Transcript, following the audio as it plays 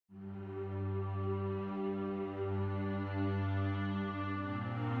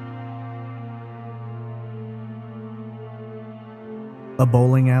a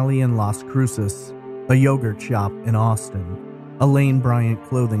bowling alley in Las Cruces, a yogurt shop in Austin, a Lane Bryant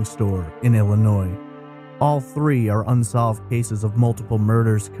clothing store in Illinois. All three are unsolved cases of multiple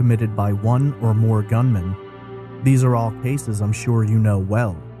murders committed by one or more gunmen. These are all cases I'm sure you know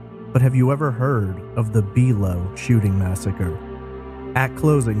well, but have you ever heard of the Below shooting massacre? At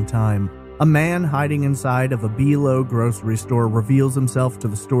closing time, a man hiding inside of a Below grocery store reveals himself to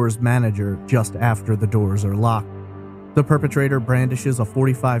the store's manager just after the doors are locked. The perpetrator brandishes a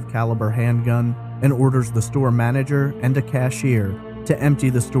 .45 caliber handgun and orders the store manager and a cashier to empty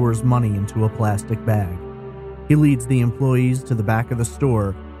the store's money into a plastic bag. He leads the employees to the back of the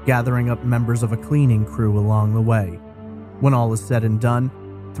store, gathering up members of a cleaning crew along the way. When all is said and done,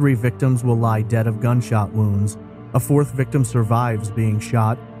 3 victims will lie dead of gunshot wounds. A 4th victim survives being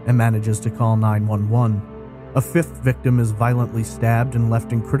shot and manages to call 911. A 5th victim is violently stabbed and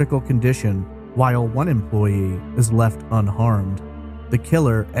left in critical condition, while one employee is left unharmed. The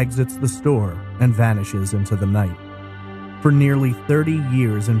killer exits the store and vanishes into the night. For nearly 30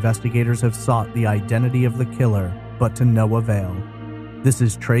 years, investigators have sought the identity of the killer, but to no avail. This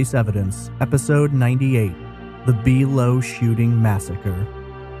is Trace Evidence, Episode 98, The Below Shooting Massacre.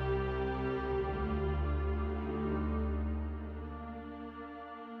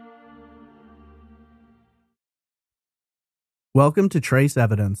 Welcome to Trace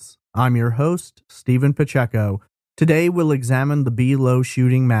Evidence. I'm your host, Stephen Pacheco. Today we'll examine the Below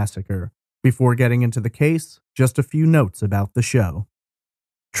Shooting Massacre. Before getting into the case, just a few notes about the show.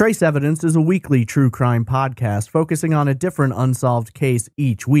 Trace Evidence is a weekly true crime podcast focusing on a different unsolved case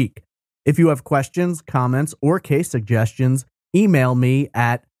each week. If you have questions, comments, or case suggestions, email me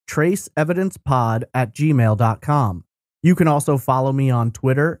at traceevidencepod@gmail.com. You can also follow me on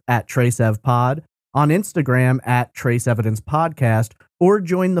Twitter at TraceEvPod, on Instagram at Trace Evidence Podcast, or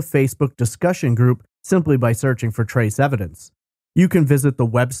join the Facebook discussion group simply by searching for Trace Evidence. You can visit the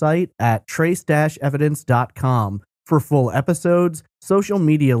website at trace-evidence.com for full episodes, social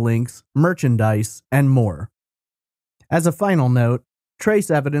media links, merchandise, and more. As a final note, Trace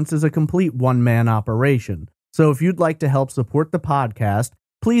Evidence is a complete one-man operation, so if you'd like to help support the podcast,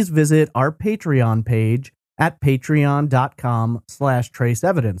 please visit our Patreon page at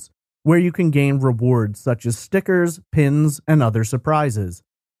patreon.com/traceevidence, where you can gain rewards such as stickers, pins, and other surprises.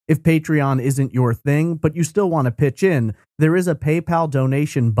 If Patreon isn't your thing, but you still want to pitch in, there is a PayPal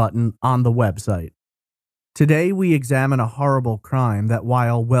donation button on the website. Today, we examine a horrible crime that,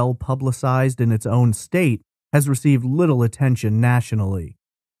 while well publicized in its own state, has received little attention nationally.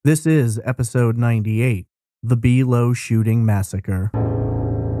 This is Episode 98, The Below Shooting Massacre.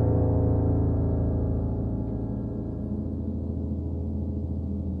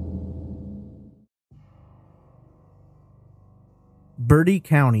 Bertie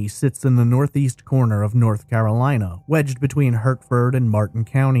County sits in the northeast corner of North Carolina, wedged between Hertford and Martin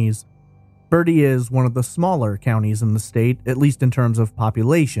counties. Bertie is one of the smaller counties in the state, at least in terms of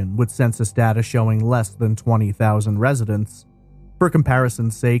population, with census data showing less than 20,000 residents. For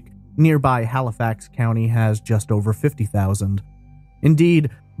comparison's sake, nearby Halifax County has just over 50,000. Indeed,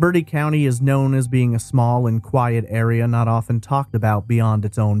 Bertie County is known as being a small and quiet area not often talked about beyond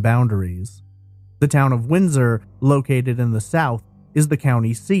its own boundaries. The town of Windsor, located in the south, is the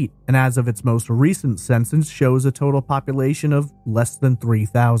county seat, and as of its most recent census shows a total population of less than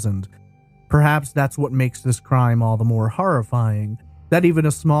 3,000. Perhaps that's what makes this crime all the more horrifying, that even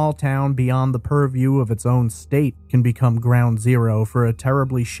a small town beyond the purview of its own state can become ground zero for a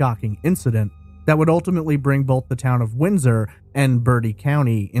terribly shocking incident that would ultimately bring both the town of Windsor and Bertie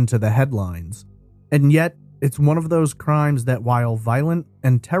County into the headlines. And yet, it's one of those crimes that, while violent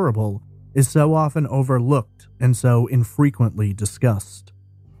and terrible, is so often overlooked and so infrequently discussed.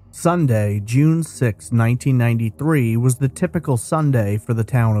 Sunday, June 6, 1993, was the typical Sunday for the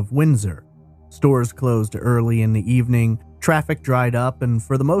town of Windsor. Stores closed early in the evening, traffic dried up, and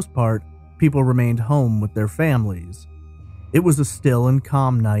for the most part, people remained home with their families. It was a still and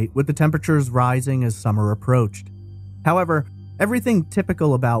calm night, with the temperatures rising as summer approached. However, everything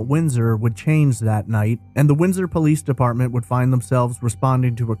typical about Windsor would change that night, and the Windsor Police Department would find themselves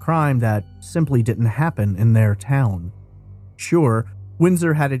responding to a crime that simply didn't happen in their town. Sure,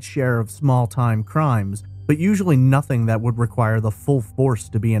 Windsor had its share of small-time crimes, but usually nothing that would require the full force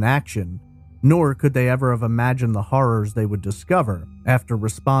to be in action, nor could they ever have imagined the horrors they would discover after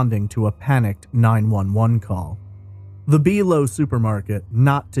responding to a panicked 911 call. The Below supermarket,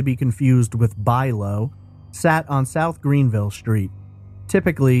 not to be confused with Bilo, sat on South Greenville Street.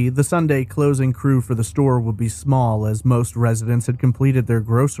 Typically, the Sunday closing crew for the store would be small, as most residents had completed their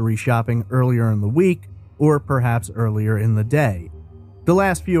grocery shopping earlier in the week or perhaps earlier in the day. The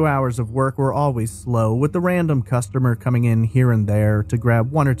last few hours of work were always slow, with the random customer coming in here and there to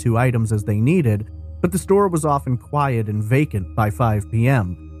grab one or two items as they needed, but the store was often quiet and vacant by 5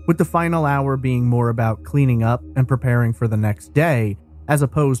 p.m., with the final hour being more about cleaning up and preparing for the next day, as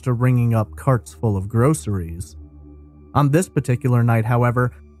opposed to ringing up carts full of groceries. On this particular night,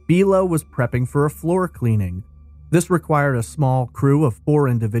 however, Bilo was prepping for a floor cleaning. This required a small crew of 4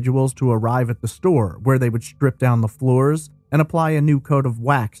 individuals to arrive at the store, where they would strip down the floors and apply a new coat of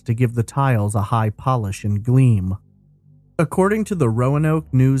wax to give the tiles a high polish and gleam. According to the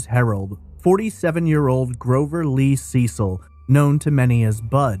Roanoke News-Herald, 47-year-old Grover Lee Cecil, known to many as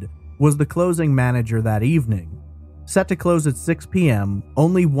Bud, was the closing manager that evening. Set to close at 6 p.m.,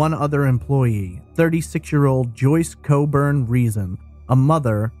 only one other employee, 36-year-old Joyce Coburn Reason, a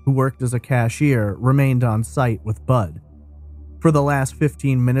mother who worked as a cashier, remained on site with Bud. For the last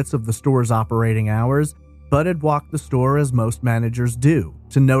 15 minutes of the store's operating hours, Bud had walked the store as most managers do,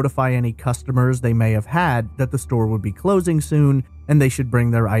 to notify any customers they may have had that the store would be closing soon and they should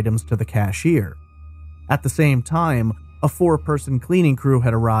bring their items to the cashier. At the same time, a 4-person cleaning crew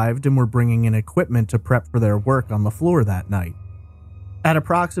had arrived and were bringing in equipment to prep for their work on the floor that night. At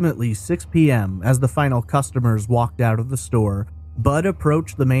approximately 6 p.m., as the final customers walked out of the store, Bud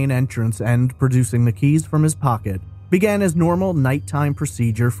approached the main entrance and, producing the keys from his pocket, began his normal nighttime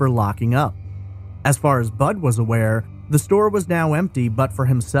procedure for locking up. As far as Bud was aware, the store was now empty but for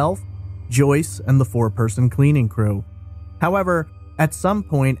himself, Joyce, and the 4-person cleaning crew. However, at some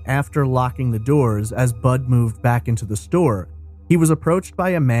point after locking the doors, as Bud moved back into the store, he was approached by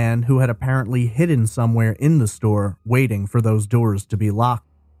a man who had apparently hidden somewhere in the store, waiting for those doors to be locked.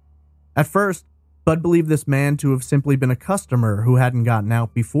 At first, Bud believed this man to have simply been a customer who hadn't gotten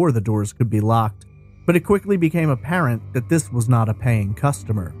out before the doors could be locked, but it quickly became apparent that this was not a paying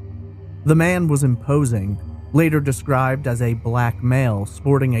customer. The man was imposing, later described as a black male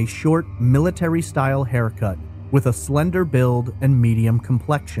sporting a short, military-style haircut with a slender build and medium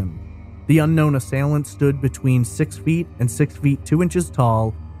complexion. The unknown assailant stood between 6 feet and 6 feet 2 inches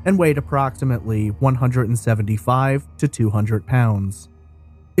tall and weighed approximately 175 to 200 pounds.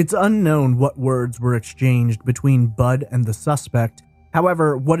 It's unknown what words were exchanged between Bud and the suspect.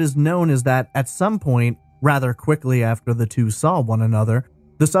 However, what is known is that at some point, rather quickly after the two saw one another,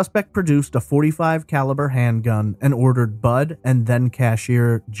 the suspect produced a .45 caliber handgun and ordered Bud and then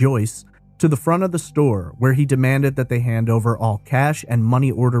cashier Joyce to the front of the store, where he demanded that they hand over all cash and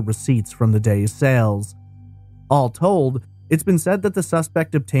money order receipts from the day's sales. All told, it's been said that the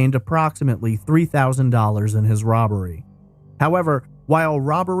suspect obtained approximately $3,000 in his robbery. However, while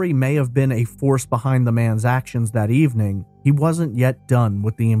robbery may have been a force behind the man's actions that evening, he wasn't yet done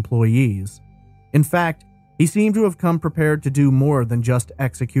with the employees. In fact, he seemed to have come prepared to do more than just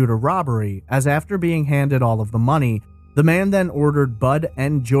execute a robbery, as after being handed all of the money, the man then ordered Bud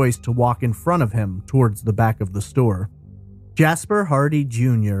and Joyce to walk in front of him towards the back of the store. Jasper Hardy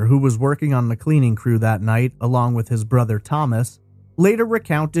Jr., who was working on the cleaning crew that night along with his brother Thomas, later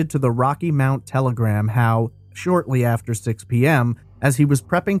recounted to the Rocky Mount Telegram how, shortly after 6 p.m., as he was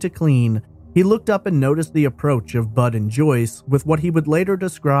prepping to clean, he looked up and noticed the approach of Bud and Joyce with what he would later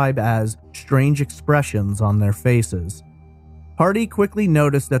describe as strange expressions on their faces. Hardy quickly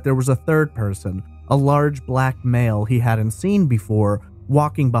noticed that there was a third person, a large black male he hadn't seen before,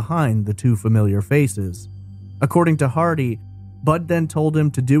 walking behind the two familiar faces. According to Hardy, Bud then told him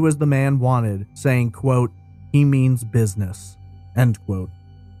to do as the man wanted, saying, quote, "He means business," end quote.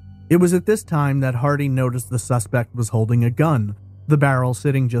 It was at this time that Hardy noticed the suspect was holding a gun, the barrel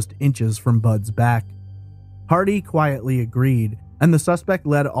sitting just inches from Bud's back. Hardy quietly agreed, and the suspect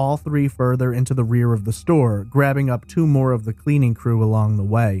led all 3 further into the rear of the store, grabbing up 2 more of the cleaning crew along the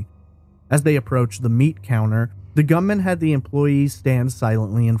way. As they approached the meat counter, the gunman had the employees stand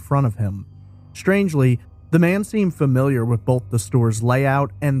silently in front of him. Strangely, the man seemed familiar with both the store's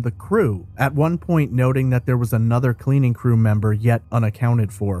layout and the crew, at one point noting that there was another cleaning crew member yet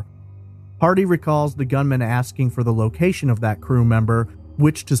unaccounted for. Hardy recalls the gunman asking for the location of that crew member,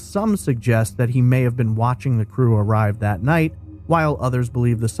 which to some suggests that he may have been watching the crew arrive that night, while others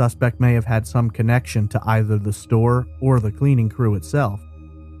believe the suspect may have had some connection to either the store or the cleaning crew itself.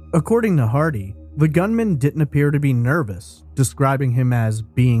 According to Hardy, the gunman didn't appear to be nervous, describing him as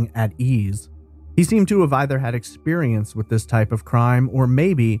being at ease. He seemed to have either had experience with this type of crime or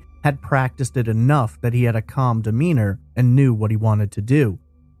maybe had practiced it enough that he had a calm demeanor and knew what he wanted to do.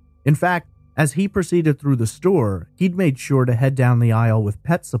 In fact, as he proceeded through the store, he'd made sure to head down the aisle with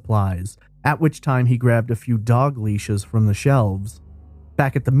pet supplies, at which time he grabbed a few dog leashes from the shelves.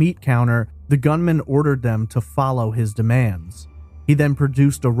 Back at the meat counter, the gunman ordered them to follow his demands. He then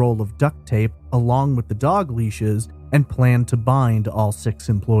produced a roll of duct tape along with the dog leashes and planned to bind all 6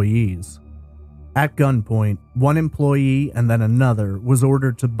 employees. At gunpoint, one employee and then another was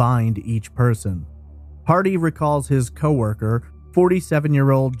ordered to bind each person. Hardy recalls his coworker,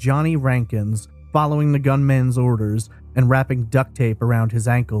 47-year-old Johnny Rankins, following the gunman's orders and wrapping duct tape around his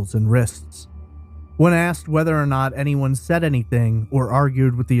ankles and wrists. When asked whether or not anyone said anything or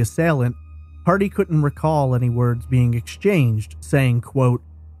argued with the assailant, Hardy couldn't recall any words being exchanged, saying, quote,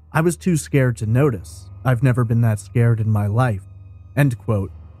 "I was too scared to notice. I've never been that scared in my life." End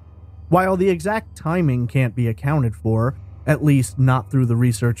quote. While the exact timing can't be accounted for, at least not through the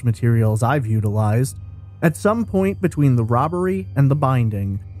research materials I've utilized, at some point between the robbery and the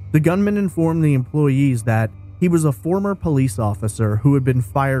binding, the gunman informed the employees that he was a former police officer who had been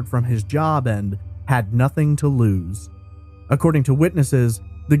fired from his job and had nothing to lose. According to witnesses,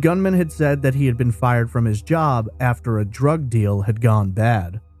 the gunman had said that he had been fired from his job after a drug deal had gone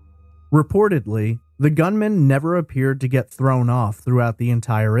bad. Reportedly, the gunman never appeared to get thrown off throughout the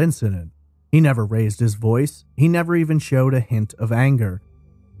entire incident. He never raised his voice. He never even showed a hint of anger.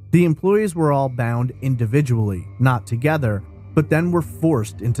 The employees were all bound individually, not together, but then were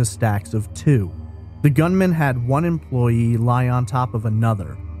forced into stacks of 2. The gunman had one employee lie on top of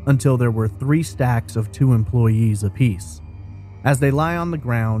another until there were 3 stacks of 2 employees apiece. As they lie on the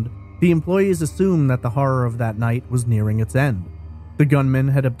ground, the employees assumed that the horror of that night was nearing its end. The gunman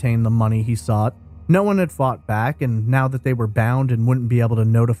had obtained the money he sought. No one had fought back, and now that they were bound and wouldn't be able to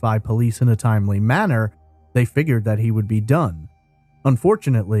notify police in a timely manner, they figured that he would be done.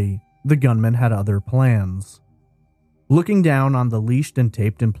 Unfortunately, the gunman had other plans. Looking down on the leashed and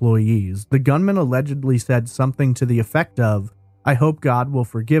taped employees, the gunman allegedly said something to the effect of, "I hope God will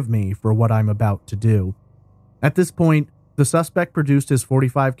forgive me for what I'm about to do." At this point, the suspect produced his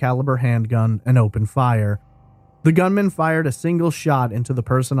 .45 caliber handgun and opened fire. The gunman fired a single shot into the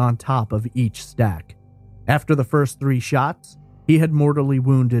person on top of each stack. After the first 3 shots, he had mortally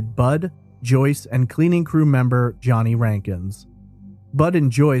wounded Bud, Joyce, and cleaning crew member Johnny Rankins. Bud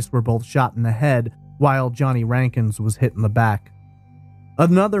and Joyce were both shot in the head, while Johnny Rankins was hit in the back.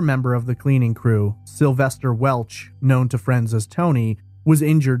 Another member of the cleaning crew, Sylvester Welch, known to friends as Tony, was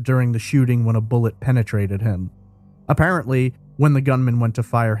injured during the shooting when a bullet penetrated him. Apparently, when the gunman went to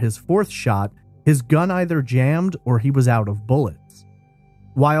fire his 4th shot, his gun either jammed or he was out of bullets.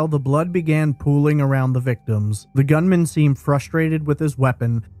 While the blood began pooling around the victims, the gunman seemed frustrated with his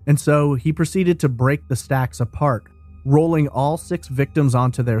weapon, and so he proceeded to break the stacks apart, rolling all 6 victims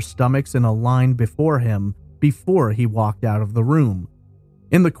onto their stomachs in a line before him before he walked out of the room.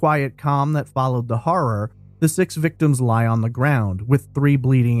 In the quiet calm that followed the horror, the 6 victims lie on the ground, with 3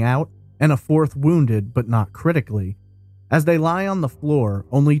 bleeding out and a 4th wounded but not critically. As they lie on the floor,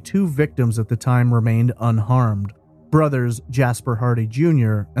 only 2 victims at the time remained unharmed, brothers Jasper Hardy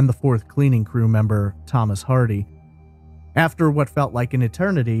Jr. and the 4th cleaning crew member, Thomas Hardy. After what felt like an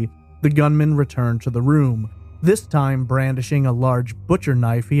eternity, the gunman returned to the room, this time brandishing a large butcher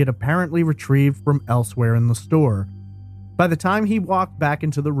knife he had apparently retrieved from elsewhere in the store. By the time he walked back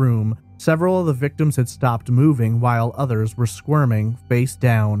into the room, several of the victims had stopped moving while others were squirming face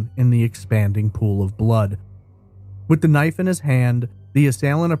down in the expanding pool of blood. With the knife in his hand, the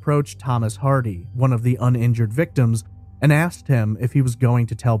assailant approached Thomas Hardy, one of the uninjured victims, and asked him if he was going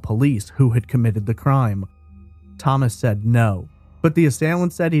to tell police who had committed the crime. Thomas said no, but the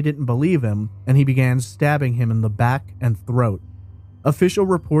assailant said he didn't believe him, and he began stabbing him in the back and throat. Official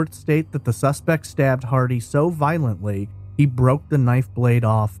reports state that the suspect stabbed Hardy so violently he broke the knife blade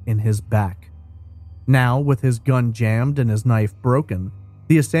off in his back. Now, with his gun jammed and his knife broken,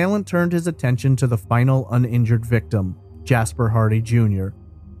 the assailant turned his attention to the final uninjured victim, Jasper Hardy Jr.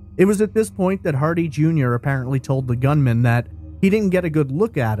 It was at this point that Hardy Jr. apparently told the gunman that he didn't get a good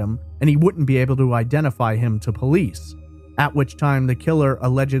look at him and he wouldn't be able to identify him to police, at which time the killer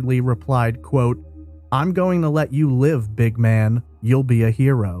allegedly replied, quote, "I'm going to let you live, big man. You'll be a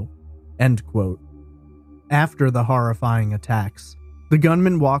hero." End quote. After the horrifying attacks, the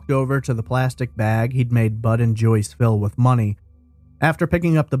gunman walked over to the plastic bag he'd made Bud and Joyce fill with money. After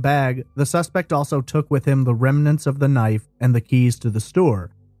picking up the bag, the suspect also took with him the remnants of the knife and the keys to the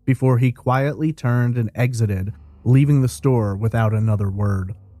store before he quietly turned and exited, leaving the store without another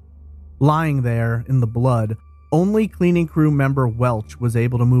word. Lying there in the blood, only cleaning crew member Welch was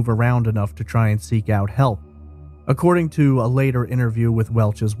able to move around enough to try and seek out help. According to a later interview with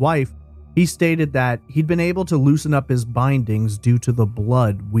Welch's wife, he stated that he'd been able to loosen up his bindings due to the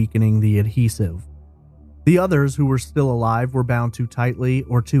blood weakening the adhesive. The others who were still alive were bound too tightly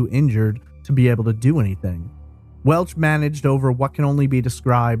or too injured to be able to do anything. Welch managed over what can only be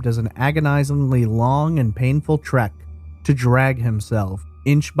described as an agonizingly long and painful trek to drag himself,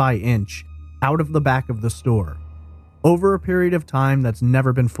 inch by inch, out of the back of the store. Over a period of time that's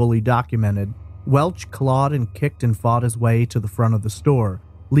never been fully documented, Welch clawed and kicked and fought his way to the front of the store,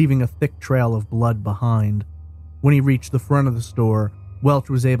 leaving a thick trail of blood behind. When he reached the front of the store, Welch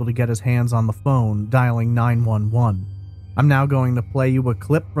was able to get his hands on the phone, dialing 911. I'm now going to play you a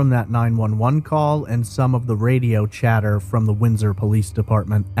clip from that 911 call and some of the radio chatter from the Windsor Police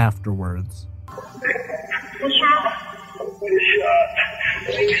Department afterwards.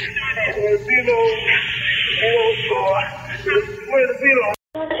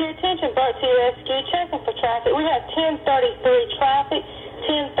 Attention, Bertie Rescue, checking for traffic. We have 1033 traffic,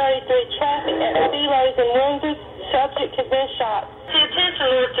 1033 traffic at Speedways in Windsor. Subject has been shot. Attention,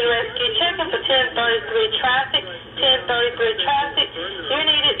 Bertie Rescue, checking for 1033 traffic, 1033 traffic. You're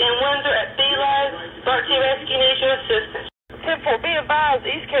needed in Windsor at Speedways. Bertie Rescue needs your assistance. 10-4, be advised,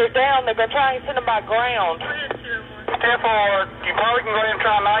 East Care's down. They've been trying to send them by ground. 10-4, you probably can go ahead and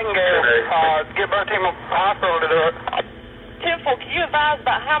try Nightingale. Get Bertie Hospital to do it. 10-4, can you advise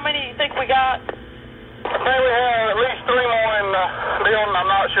about how many you think we got? I think we have at least 3 more in the building, I'm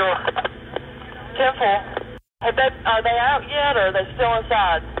not sure. 10-4, are they out yet, or are they still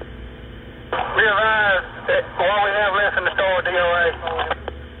inside? Be advised that what we have left in the store, DOA.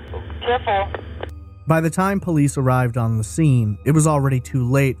 10-4. By the time police arrived on the scene, it was already too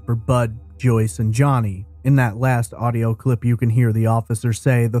late for Bud, Joyce, and Johnny. In that last audio clip, you can hear the officer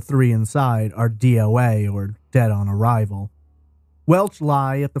say the 3 inside are DOA, or dead on arrival. Welch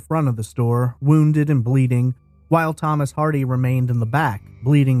lay at the front of the store, wounded and bleeding, while Thomas Hardy remained in the back,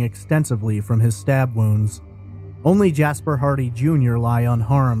 bleeding extensively from his stab wounds. Only Jasper Hardy Jr. lay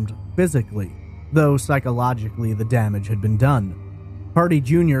unharmed, physically, though psychologically the damage had been done. Hardy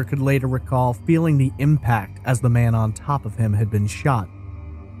Jr. could later recall feeling the impact as the man on top of him had been shot.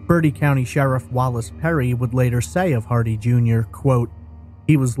 Bertie County Sheriff Wallace Perry would later say of Hardy Jr., quote,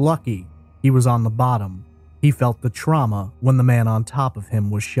 "He was lucky. He was on the bottom. He felt the trauma when the man on top of him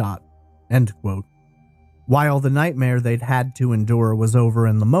was shot." End quote. While the nightmare they'd had to endure was over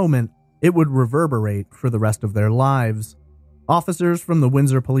in the moment, it would reverberate for the rest of their lives. Officers from the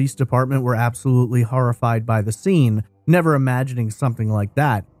Windsor Police Department were absolutely horrified by the scene, never imagining something like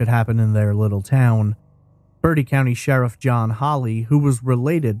that could happen in their little town. Bertie County Sheriff John Hawley, who was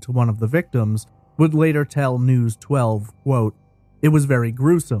related to one of the victims, would later tell News 12, quote, "It was very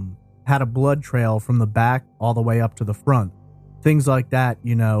gruesome. Had a blood trail from the back all the way up to the front. Things like that,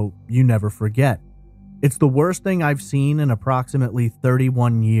 you never forget. It's the worst thing I've seen in approximately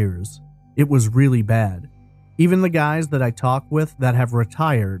 31 years. It was really bad. Even the guys that I talk with that have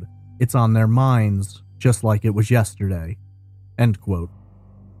retired, it's on their minds, just like it was yesterday." End quote.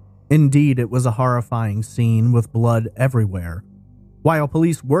 Indeed, it was a horrifying scene with blood everywhere. While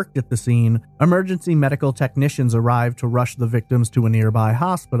police worked at the scene, emergency medical technicians arrived to rush the victims to a nearby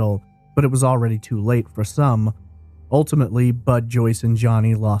hospital, but it was already too late for some. Ultimately, Bud, Joyce, and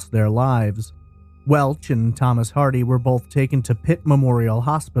Johnny lost their lives. Welch and Thomas Hardy were both taken to Pitt Memorial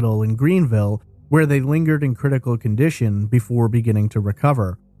Hospital in Greenville, where they lingered in critical condition before beginning to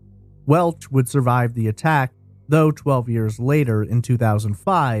recover. Welch would survive the attack, though 12 years later, in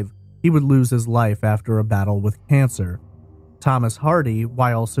 2005, he would lose his life after a battle with cancer. Thomas Hardy,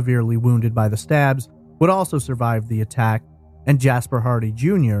 while severely wounded by the stabs, would also survive the attack, and Jasper Hardy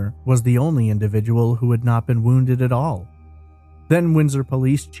Jr. was the only individual who had not been wounded at all. Then Windsor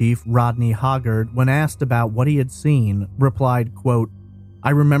Police Chief Rodney Hoggard, when asked about what he had seen, replied, quote,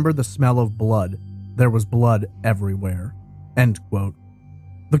 "I remember the smell of blood. There was blood everywhere." End quote.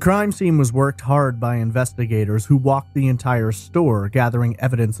 The crime scene was worked hard by investigators who walked the entire store gathering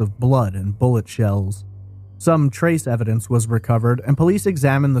evidence of blood and bullet shells. Some trace evidence was recovered, and police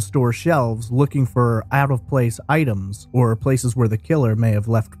examined the store shelves looking for out-of-place items or places where the killer may have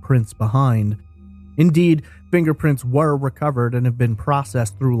left prints behind. Indeed, fingerprints were recovered and have been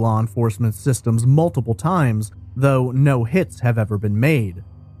processed through law enforcement systems multiple times, though no hits have ever been made.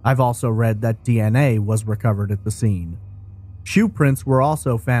 I've also read that DNA was recovered at the scene. Shoe prints were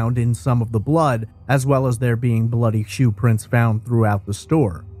also found in some of the blood, as well as there being bloody shoe prints found throughout the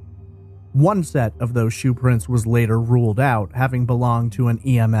store. One set of those shoe prints was later ruled out, having belonged to an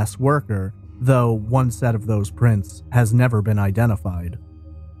EMS worker, though one set of those prints has never been identified.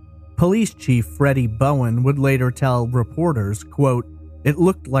 Police Chief Freddie Bowen would later tell reporters, quote, "It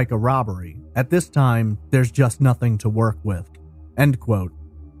looked like a robbery. At this time, there's just nothing to work with." End quote.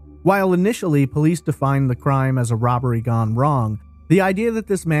 While initially police defined the crime as a robbery gone wrong, the idea that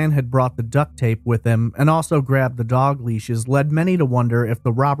this man had brought the duct tape with him and also grabbed the dog leashes led many to wonder if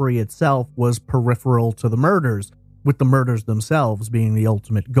the robbery itself was peripheral to the murders, with the murders themselves being the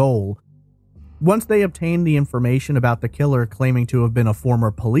ultimate goal. Once they obtained the information about the killer claiming to have been a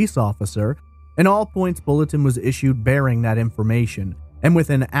former police officer, An all-points bulletin was issued bearing that information, and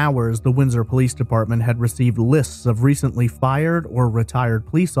within hours, the Windsor Police Department had received lists of recently fired or retired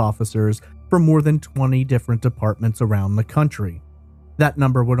police officers from more than 20 different departments around the country. That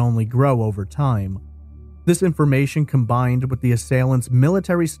number would only grow over time. This information, combined with the assailant's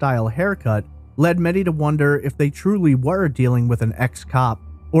military-style haircut, led many to wonder if they truly were dealing with an ex-cop,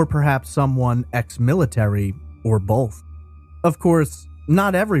 or perhaps someone ex-military, or both. Of course,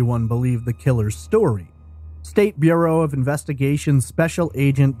 not everyone believed the killer's story. State Bureau of Investigation Special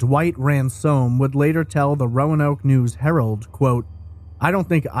Agent Dwight Ransom would later tell the Roanoke News-Herald, quote, "I don't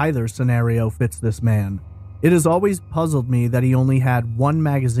think either scenario fits this man. It has always puzzled me that he only had one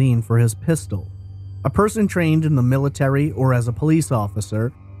magazine for his pistol. A person trained in the military or as a police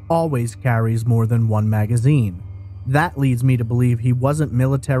officer always carries more than one magazine. That leads me to believe he wasn't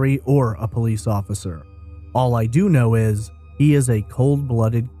military or a police officer. All I do know is he is a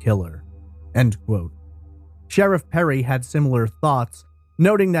cold-blooded killer." End quote. Sheriff Perry had similar thoughts,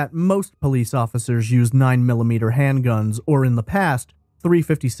 noting that most police officers use 9mm handguns or, in the past,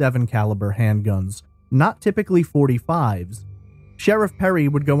 .357 caliber handguns, not typically .45s. Sheriff Perry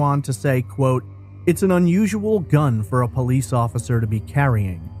would go on to say, quote, "It's an unusual gun for a police officer to be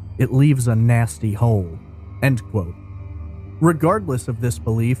carrying. It leaves a nasty hole." End quote. Regardless of this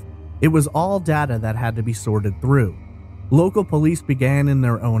belief, it was all data that had to be sorted through. Local police began in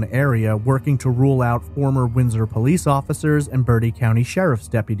their own area working to rule out former Windsor police officers and Bertie County Sheriff's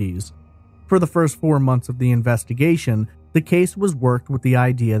deputies. For the first 4 months of the investigation, the case was worked with the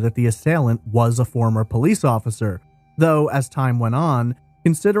idea that the assailant was a former police officer, though as time went on,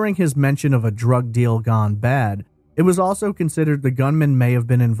 considering his mention of a drug deal gone bad, it was also considered the gunman may have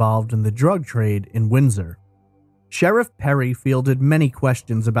been involved in the drug trade in Windsor. Sheriff Perry fielded many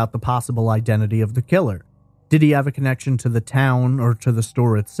questions about the possible identity of the killer. Did he have a connection to the town or to the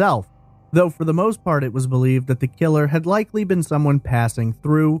store itself? Though for the most part it was believed that the killer had likely been someone passing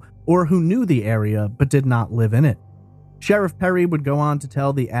through or who knew the area but did not live in it. Sheriff Perry would go on to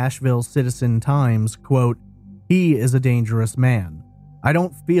tell the Asheville Citizen-Times, quote, "He is a dangerous man. I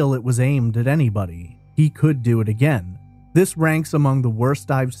don't feel it was aimed at anybody. He could do it again. This ranks among the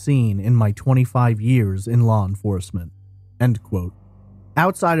worst I've seen in my 25 years in law enforcement." End quote.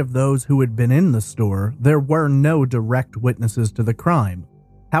 Outside of those who had been in the store, there were no direct witnesses to the crime.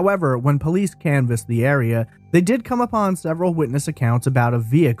 However, when police canvassed the area, they did come upon several witness accounts about a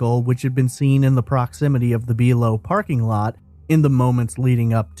vehicle which had been seen in the proximity of the below parking lot in the moments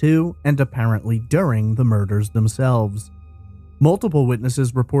leading up to and apparently during the murders themselves. Multiple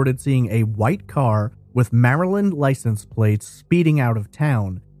witnesses reported seeing a white car with Maryland license plates speeding out of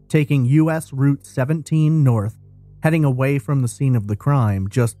town, taking U.S. Route 17 north, heading away from the scene of the crime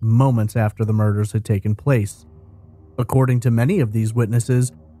just moments after the murders had taken place. According to many of these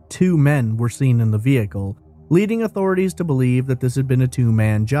witnesses, 2 men were seen in the vehicle, leading authorities to believe that this had been a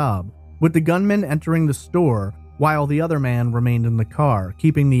 2-man job, with the gunman entering the store while the other man remained in the car,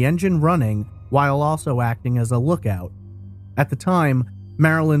 keeping the engine running while also acting as a lookout. At the time,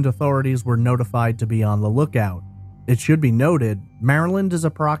 Maryland authorities were notified to be on the lookout. It should be noted, Maryland is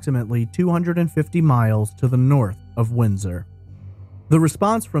approximately 250 miles to the north of Windsor. The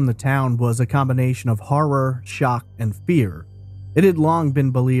response from the town was a combination of horror, shock, and fear. It had long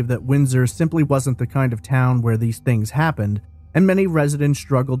been believed that Windsor simply wasn't the kind of town where these things happened, and many residents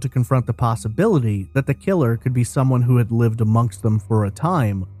struggled to confront the possibility that the killer could be someone who had lived amongst them for a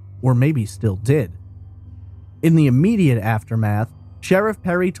time, or maybe still did. In the immediate aftermath, Sheriff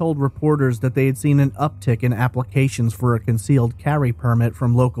Perry told reporters that they had seen an uptick in applications for a concealed carry permit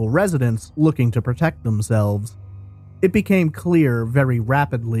from local residents looking to protect themselves. It became clear very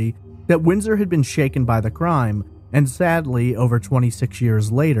rapidly that Windsor had been shaken by the crime, and sadly, over 26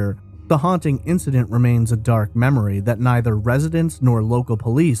 years later, the haunting incident remains a dark memory that neither residents nor local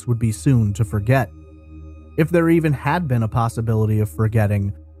police would be soon to forget. If there even had been a possibility of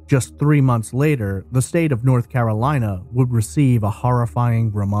forgetting, just 3 months later, the state of North Carolina would receive a horrifying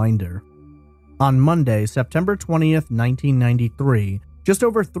reminder. On Monday, September 20th, 1993, just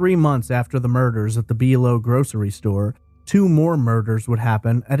over 3 months after the murders at the Below grocery store, 2 more murders would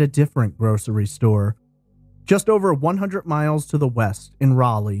happen at a different grocery store. Just over 100 miles to the west, in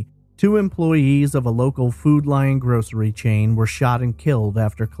Raleigh, 2 employees of a local Food Lion grocery chain were shot and killed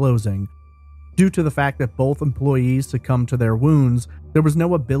after closing. Due to the fact that both employees succumbed to their wounds, there was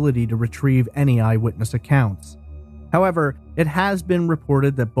no ability to retrieve any eyewitness accounts. However, it has been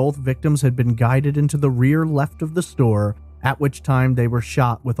reported that both victims had been guided into the rear left of the store, at which time they were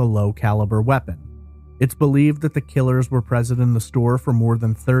shot with a low-caliber weapon. It's believed that the killers were present in the store for more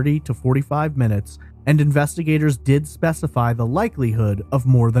than 30 to 45 minutes, and investigators did specify the likelihood of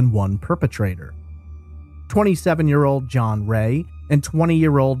more than one perpetrator. 27-year-old John Ray and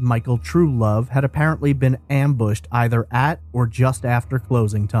 20-year-old Michael Truelove had apparently been ambushed either at or just after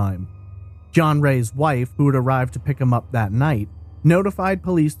closing time. John Ray's wife, who had arrived to pick him up that night, notified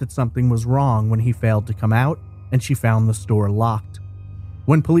police that something was wrong when he failed to come out, and she found the store locked.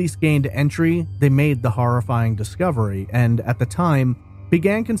 When police gained entry, they made the horrifying discovery and, at the time,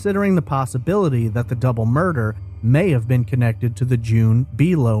 began considering the possibility that the double murder may have been connected to the June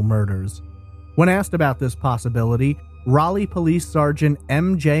Below murders. When asked about this possibility, Raleigh Police Sergeant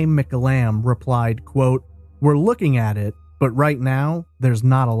M.J. McLam replied, quote, "We're looking at it, but right now, there's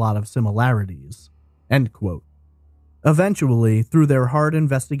not a lot of similarities." End quote. Eventually, through their hard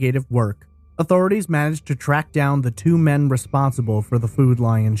investigative work, authorities managed to track down the two men responsible for the Food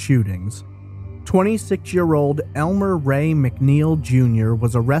Lion shootings. 26-year-old Elmer Ray McNeil Jr.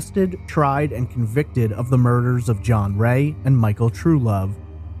 was arrested, tried, and convicted of the murders of John Ray and Michael Truelove.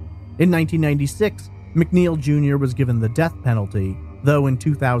 In 1996, McNeil Jr. was given the death penalty, though in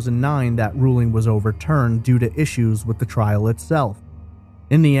 2009 that ruling was overturned due to issues with the trial itself.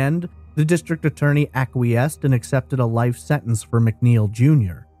 In the end, the district attorney acquiesced and accepted a life sentence for McNeil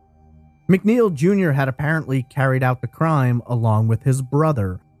Jr. McNeil Jr. had apparently carried out the crime along with his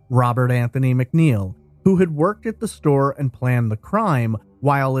brother, Robert Anthony McNeil, who had worked at the store and planned the crime,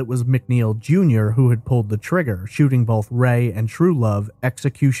 while it was McNeil Jr. who had pulled the trigger, shooting both Ray and Truelove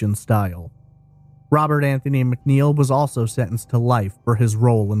execution style. Robert Anthony McNeil was also sentenced to life for his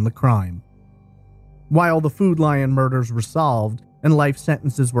role in the crime. While the Food Lion murders were solved and life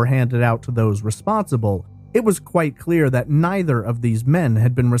sentences were handed out to those responsible, it was quite clear that neither of these men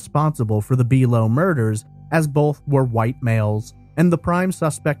had been responsible for the Below murders, as both were white males, and the prime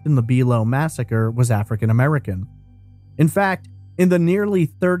suspect in the Below massacre was African American. In fact, in the nearly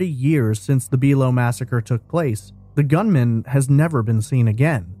 30 years since the Below massacre took place, the gunman has never been seen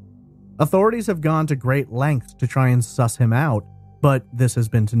again. Authorities have gone to great lengths to try and suss him out, but this has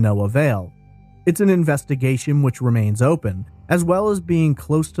been to no avail. It's an investigation which remains open, as well as being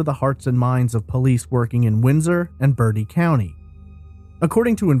close to the hearts and minds of police working in Windsor and Bertie County.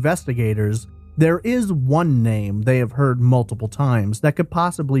 According to investigators, there is one name they have heard multiple times that could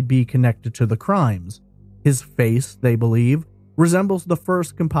possibly be connected to the crimes. His face, they believe, resembles the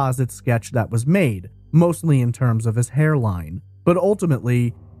first composite sketch that was made, mostly in terms of his hairline, but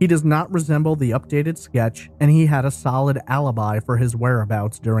ultimately, he does not resemble the updated sketch, and he had a solid alibi for his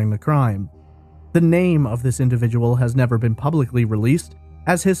whereabouts during the crime. The name of this individual has never been publicly released,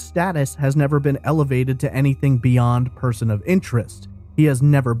 as his status has never been elevated to anything beyond person of interest. He has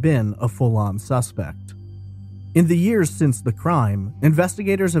never been a full-on suspect. In the years since the crime,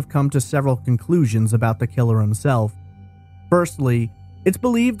 investigators have come to several conclusions about the killer himself. Firstly, it's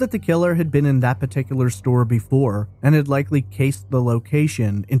believed that the killer had been in that particular store before and had likely cased the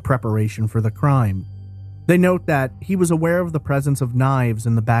location in preparation for the crime. They note that he was aware of the presence of knives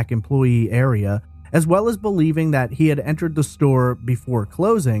in the back employee area, as well as believing that he had entered the store before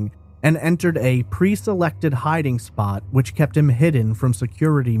closing and entered a pre-selected hiding spot which kept him hidden from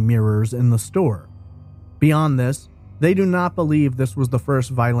security mirrors in the store. Beyond this, they do not believe this was the first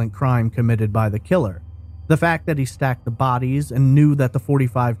violent crime committed by the killer. The fact that he stacked the bodies and knew that the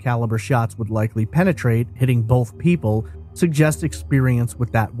 .45 caliber shots would likely penetrate, hitting both people, suggests experience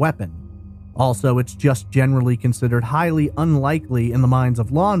with that weapon. Also, it's just generally considered highly unlikely in the minds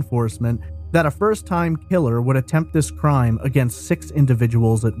of law enforcement that a first-time killer would attempt this crime against 6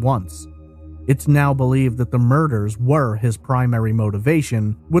 individuals at once. It's now believed that the murders were his primary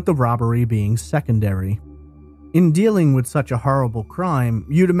motivation, with the robbery being secondary. In dealing with such a horrible crime,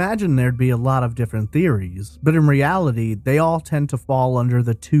 you'd imagine there'd be a lot of different theories, but in reality, they all tend to fall under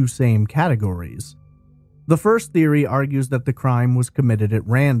the 2 same categories. The first theory argues that the crime was committed at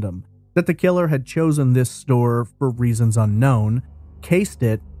random, that the killer had chosen this store for reasons unknown, cased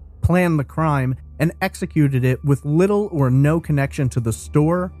it, planned the crime, and executed it with little or no connection to the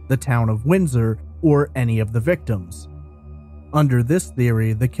store, the town of Windsor, or any of the victims. Under this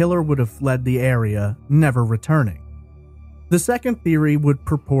theory, the killer would have fled the area, never returning. The second theory would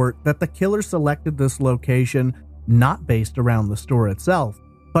purport that the killer selected this location not based around the store itself,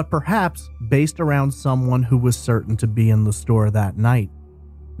 but perhaps based around someone who was certain to be in the store that night.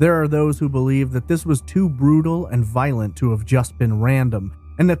 There are those who believe that this was too brutal and violent to have just been random,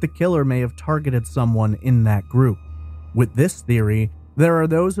 and that the killer may have targeted someone in that group. With this theory, there are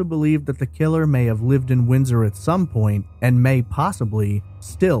those who believe that the killer may have lived in Windsor at some point and may possibly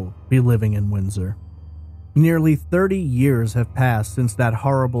still be living in Windsor. Nearly 30 years have passed since that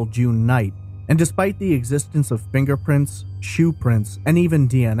horrible June night, And despite the existence of fingerprints, shoe prints, and even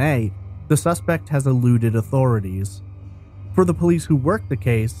DNA, the suspect has eluded authorities. For the police who worked the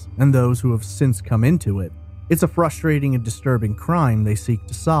case, and those who have since come into it, it's a frustrating and disturbing crime they seek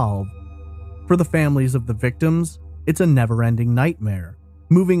to solve. For the families of the victims, it's a never-ending nightmare,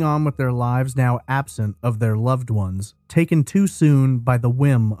 moving on with their lives now absent of their loved ones, taken too soon by the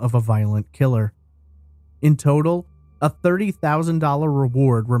whim of a violent killer. In total, a $30,000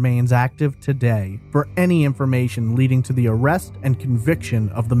 reward remains active today for any information leading to the arrest and conviction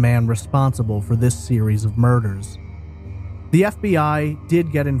of the man responsible for this series of murders. The FBI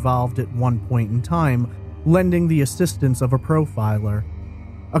did get involved at one point in time, lending the assistance of a profiler.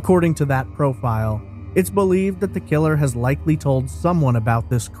 According to that profile, it's believed that the killer has likely told someone about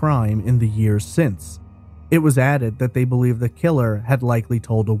this crime in the years since. It was added that they believe the killer had likely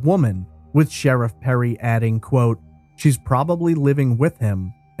told a woman, with Sheriff Perry adding, quote, "She's probably living with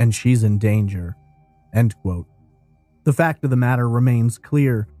him, and she's in danger," end quote. The fact of the matter remains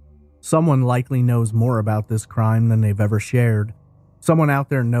clear. Someone likely knows more about this crime than they've ever shared. Someone out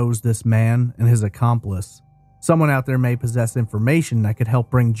there knows this man and his accomplice. Someone out there may possess information that could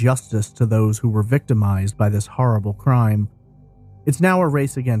help bring justice to those who were victimized by this horrible crime. It's now a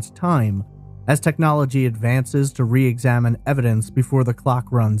race against time, as technology advances to re-examine evidence before the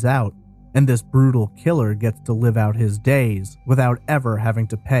clock runs out, and this brutal killer gets to live out his days without ever having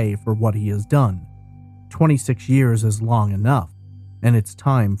to pay for what he has done. 26 years is long enough, and it's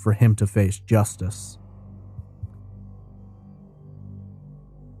time for him to face justice.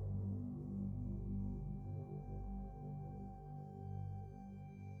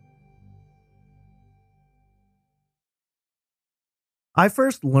 I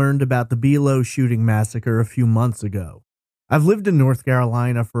first learned about the Below shooting massacre a few months ago. I've lived in North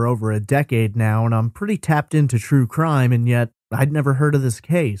Carolina for over a decade now, and I'm pretty tapped into true crime, and yet I'd never heard of this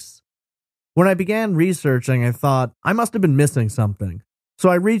case. When I began researching, I thought I must have been missing something. So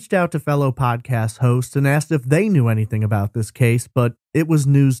I reached out to fellow podcast hosts and asked if they knew anything about this case, but it was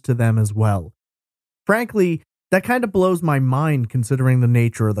news to them as well. Frankly, that kind of blows my mind considering the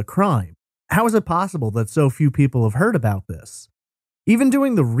nature of the crime. How is it possible that so few people have heard about this? Even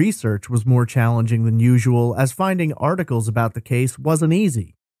doing the research was more challenging than usual, as finding articles about the case wasn't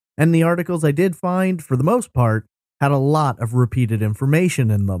easy. And the articles I did find, for the most part, had a lot of repeated information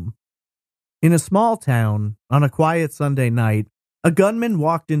in them. In a small town, on a quiet Sunday night, a gunman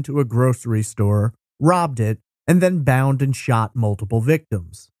walked into a grocery store, robbed it, and then bound and shot multiple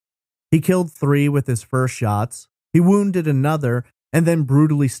victims. He killed 3 with his first shots, he wounded another, and then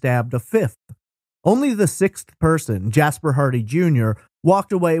brutally stabbed a 5th. Only the 6th person, Jasper Hardy Jr.,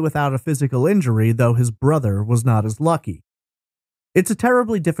 walked away without a physical injury, though his brother was not as lucky. It's a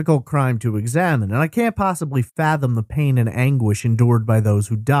terribly difficult crime to examine, and I can't possibly fathom the pain and anguish endured by those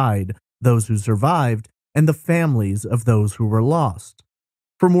who died, those who survived, and the families of those who were lost.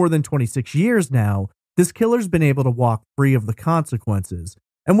 For more than 26 years now, this killer's been able to walk free of the consequences,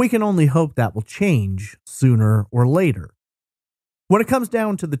 and we can only hope that will change sooner or later. When it comes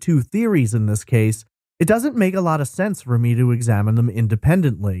down to the 2 theories in this case, it doesn't make a lot of sense for me to examine them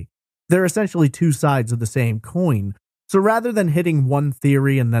independently. They're essentially 2 sides of the same coin, so rather than hitting one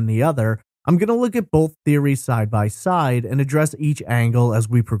theory and then the other, I'm going to look at both theories side by side and address each angle as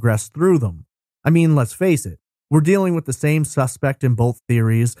we progress through them. I mean, let's face it, we're dealing with the same suspect in both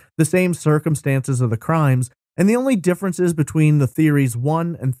theories, the same circumstances of the crimes, and the only differences between the theories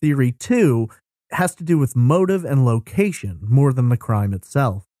 1 and theory 2 has to do with motive and location more than the crime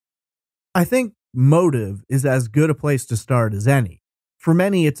itself. I think motive is as good a place to start as any. For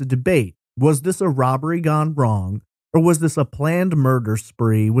many, it's a debate. Was this a robbery gone wrong? Or was this a planned murder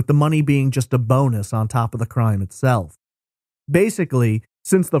spree with the money being just a bonus on top of the crime itself? Basically,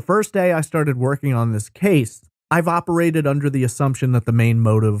 since the first day I started working on this case, I've operated under the assumption that the main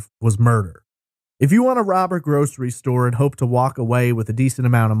motive was murder. If you want to rob a grocery store and hope to walk away with a decent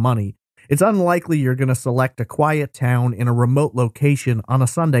amount of money, it's unlikely you're going to select a quiet town in a remote location on a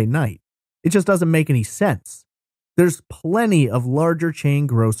Sunday night. It just doesn't make any sense. There's plenty of larger chain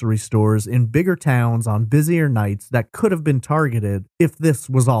grocery stores in bigger towns on busier nights that could have been targeted if this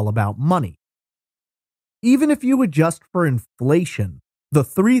was all about money. Even if you adjust for inflation, the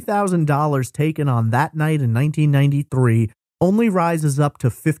 $3,000 taken on that night in 1993 only rises up to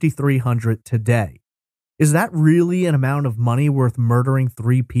 $5,300 today. Is that really an amount of money worth murdering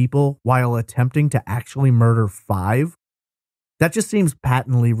 3 people while attempting to actually murder 5? That just seems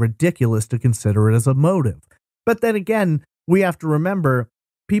patently ridiculous to consider it as a motive. But then again, we have to remember,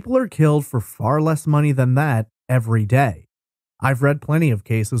 people are killed for far less money than that every day. I've read plenty of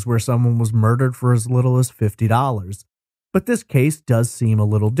cases where someone was murdered for as little as $50, but this case does seem a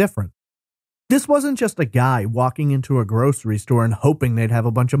little different. This wasn't just a guy walking into a grocery store and hoping they'd have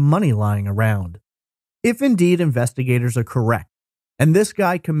a bunch of money lying around. If indeed investigators are correct, and this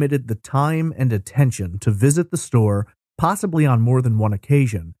guy committed the time and attention to visit the store, possibly on more than one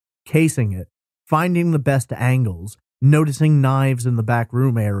occasion, casing it, finding the best angles, noticing knives in the back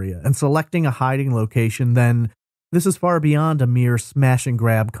room area, and selecting a hiding location, then this is far beyond a mere smash and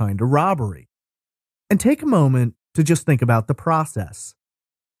grab kind of robbery. And take a moment to just think about the process.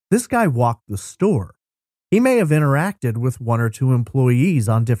 This guy walked the store. He may have interacted with one or two employees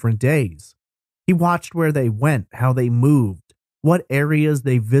on different days. He watched where they went, how they moved, what areas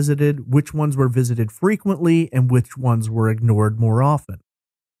they visited, which ones were visited frequently, and which ones were ignored more often.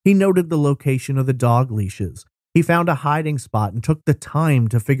 He noted the location of the dog leashes. He found a hiding spot and took the time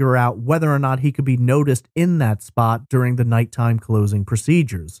to figure out whether or not he could be noticed in that spot during the nighttime closing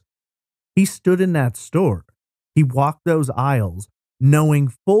procedures. He stood in that store. He walked those aisles,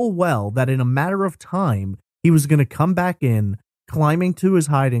 knowing full well that in a matter of time, he was going to come back in, climbing to his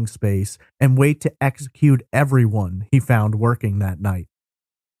hiding space, and wait to execute everyone he found working that night.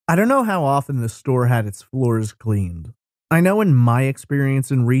 I don't know how often this store had its floors cleaned. I know in my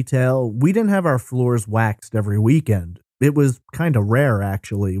experience in retail, we didn't have our floors waxed every weekend. It was kind of rare,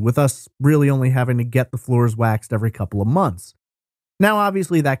 actually, with us really only having to get the floors waxed every couple of months. Now,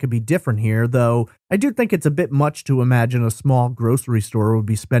 obviously, that could be different here, though I do think it's a bit much to imagine a small grocery store would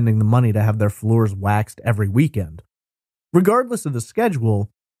be spending the money to have their floors waxed every weekend. Regardless of the schedule,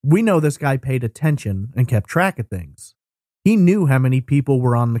 we know this guy paid attention and kept track of things. He knew how many people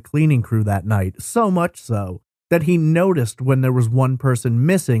were on the cleaning crew that night, so much so that he noticed when there was one person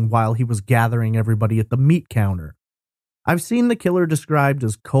missing while he was gathering everybody at the meat counter. I've seen the killer described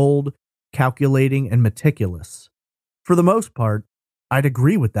as cold, calculating, and meticulous. For the most part, I'd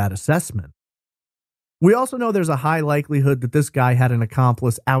agree with that assessment. We also know there's a high likelihood that this guy had an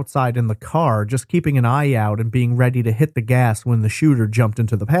accomplice outside in the car, just keeping an eye out and being ready to hit the gas when the shooter jumped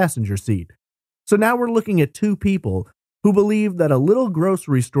into the passenger seat. So now we're looking at two people who believed that a little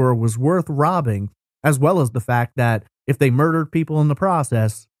grocery store was worth robbing, as well as the fact that if they murdered people in the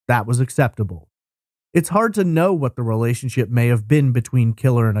process, that was acceptable. It's hard to know what the relationship may have been between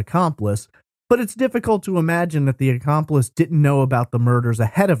killer and accomplice, but it's difficult to imagine that the accomplice didn't know about the murders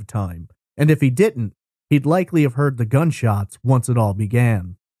ahead of time, and if he didn't, he'd likely have heard the gunshots once it all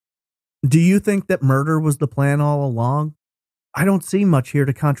began. Do you think that murder was the plan all along? I don't see much here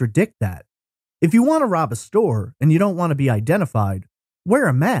to contradict that. If you want to rob a store and you don't want to be identified, wear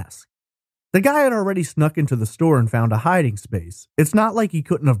a mask. The guy had already snuck into the store and found a hiding space. It's not like he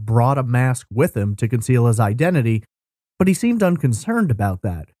couldn't have brought a mask with him to conceal his identity, but he seemed unconcerned about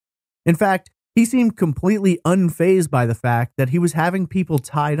that. In fact, he seemed completely unfazed by the fact that he was having people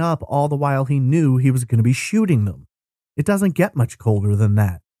tied up all the while he knew he was going to be shooting them. It doesn't get much colder than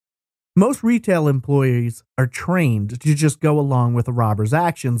that. Most retail employees are trained to just go along with a robber's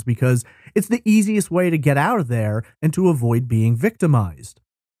actions because it's the easiest way to get out of there and to avoid being victimized.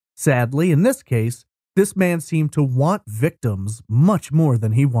 Sadly, in this case, this man seemed to want victims much more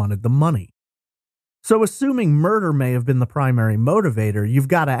than he wanted the money. So assuming murder may have been the primary motivator, you've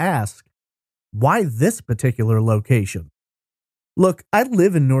got to ask, why this particular location? Look, I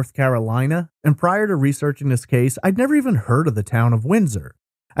live in North Carolina, and prior to researching this case, I'd never even heard of the town of Windsor.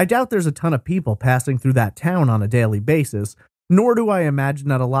 I doubt there's a ton of people passing through that town on a daily basis, nor do I imagine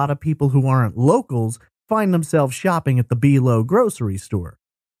that a lot of people who aren't locals find themselves shopping at the B-Low grocery store.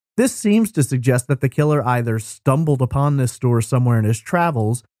 This seems to suggest that the killer either stumbled upon this store somewhere in his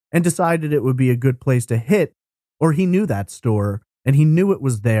travels and decided it would be a good place to hit, or he knew that store and he knew it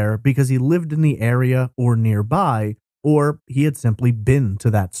was there because he lived in the area or nearby, or he had simply been to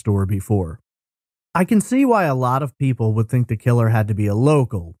that store before. I can see why a lot of people would think the killer had to be a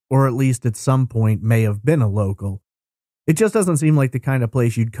local, or at least at some point may have been a local. It just doesn't seem like the kind of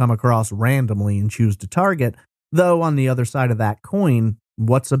place you'd come across randomly and choose to target, though on the other side of that coin,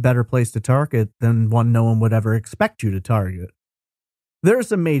 what's a better place to target than one no one would ever expect you to target? There are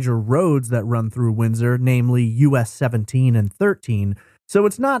some major roads that run through Windsor, namely US 17 and 13, so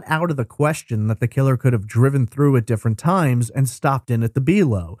it's not out of the question that the killer could have driven through at different times and stopped in at the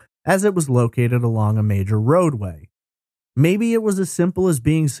Below, as it was located along a major roadway. Maybe it was as simple as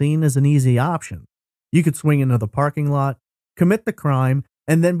being seen as an easy option. You could swing into the parking lot, commit the crime,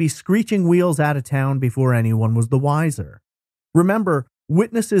 and then be screeching wheels out of town before anyone was the wiser. Remember,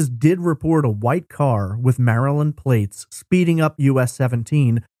 witnesses did report a white car with Maryland plates speeding up US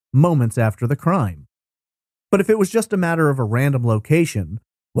 17 moments after the crime. But if it was just a matter of a random location,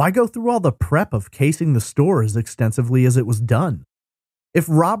 why go through all the prep of casing the store as extensively as it was done? If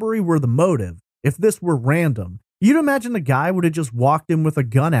robbery were the motive, if this were random, You'd imagine the guy would have just walked in with a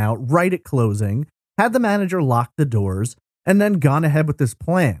gun out right at closing, had the manager lock the doors, and then gone ahead with this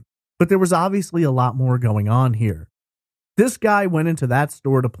plan. But there was obviously a lot more going on here. This guy went into that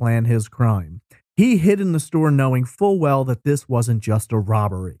store to plan his crime. He hid in the store knowing full well that this wasn't just a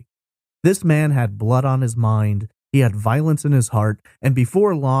robbery. This man had blood on his mind, he had violence in his heart, and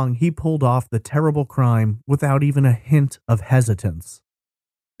before long he pulled off the terrible crime without even a hint of hesitance.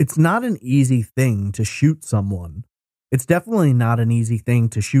 It's not an easy thing to shoot someone. It's definitely not an easy thing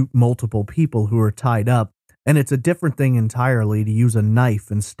to shoot multiple people who are tied up, and it's a different thing entirely to use a knife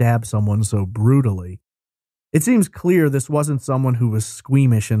and stab someone so brutally. It seems clear this wasn't someone who was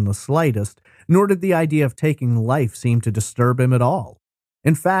squeamish in the slightest, nor did the idea of taking life seem to disturb him at all.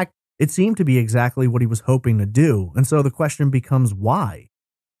 In fact, it seemed to be exactly what he was hoping to do, and so the question becomes why?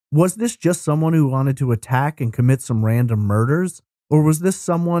 Was this just someone who wanted to attack and commit some random murders? Or was this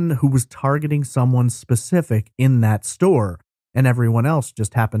someone who was targeting someone specific in that store, and everyone else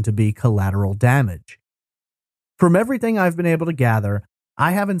just happened to be collateral damage? From everything I've been able to gather,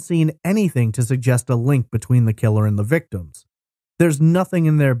 I haven't seen anything to suggest a link between the killer and the victims. There's nothing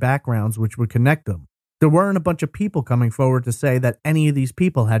in their backgrounds which would connect them. There weren't a bunch of people coming forward to say that any of these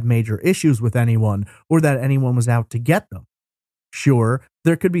people had major issues with anyone, or that anyone was out to get them. Sure,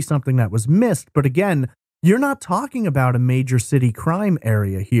 there could be something that was missed, but again, you're not talking about a major city crime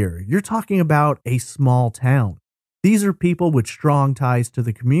area here. You're talking about a small town. These are people with strong ties to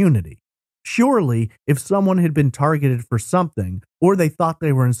the community. Surely, if someone had been targeted for something, or they thought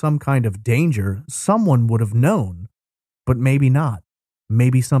they were in some kind of danger, someone would have known. But maybe not.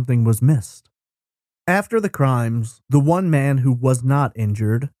 Maybe something was missed. After the crimes, the one man who was not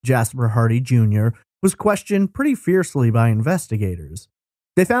injured, Jasper Hardy Jr., was questioned pretty fiercely by investigators.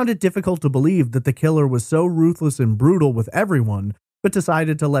 They found it difficult to believe that the killer was so ruthless and brutal with everyone, but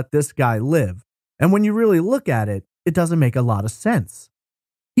decided to let this guy live. And when you really look at it, it doesn't make a lot of sense.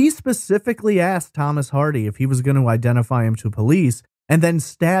 He specifically asked Thomas Hardy if he was going to identify him to police, and then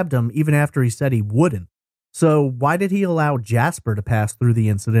stabbed him even after he said he wouldn't. So why did he allow Jasper to pass through the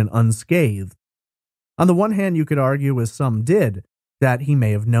incident unscathed? On the one hand, you could argue, as some did, that he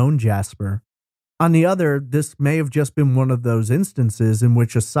may have known Jasper. On the other, this may have just been one of those instances in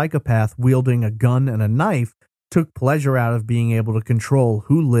which a psychopath wielding a gun and a knife took pleasure out of being able to control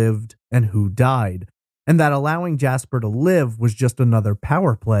who lived and who died, and that allowing Jasper to live was just another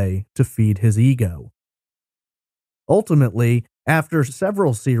power play to feed his ego. Ultimately, after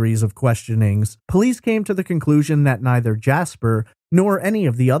several series of questionings, police came to the conclusion that neither Jasper nor any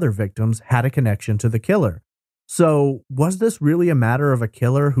of the other victims had a connection to the killer. So, was this really a matter of a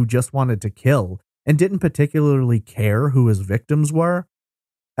killer who just wanted to kill and didn't particularly care who his victims were?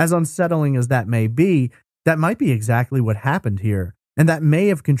 As unsettling as that may be, that might be exactly what happened here, and that may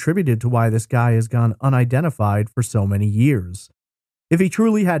have contributed to why this guy has gone unidentified for so many years. If he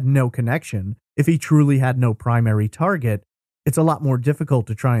truly had no connection, if he truly had no primary target, it's a lot more difficult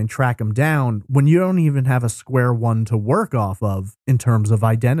to try and track him down when you don't even have a square one to work off of in terms of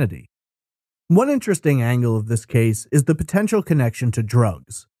identity. One interesting angle of this case is the potential connection to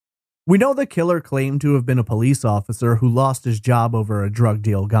drugs. We know the killer claimed to have been a police officer who lost his job over a drug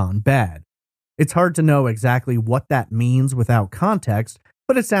deal gone bad. It's hard to know exactly what that means without context,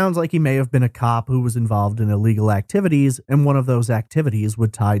 but it sounds like he may have been a cop who was involved in illegal activities, and one of those activities was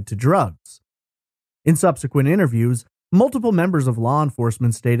tied to drugs. In subsequent interviews, multiple members of law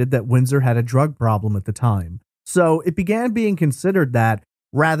enforcement stated that Windsor had a drug problem at the time, so it began being considered that,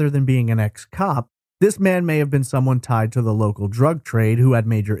 rather than being an ex-cop, this man may have been someone tied to the local drug trade who had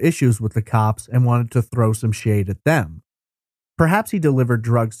major issues with the cops and wanted to throw some shade at them. Perhaps he delivered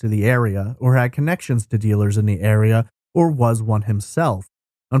drugs to the area, or had connections to dealers in the area, or was one himself.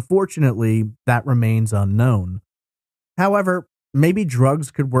 Unfortunately, that remains unknown. However, maybe drugs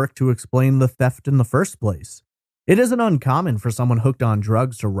could work to explain the theft in the first place. It isn't uncommon for someone hooked on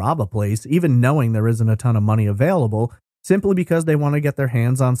drugs to rob a place, even knowing there isn't a ton of money available, simply because they want to get their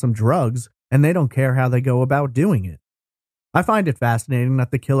hands on some drugs, and they don't care how they go about doing it. I find it fascinating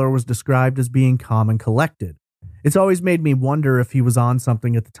that the killer was described as being calm and collected. It's always made me wonder if he was on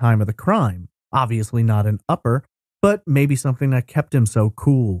something at the time of the crime. Obviously not an upper, but maybe something that kept him so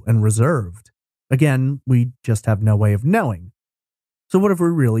cool and reserved. Again, we just have no way of knowing. So what have we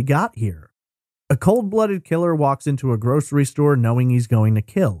really got here? A cold-blooded killer walks into a grocery store knowing he's going to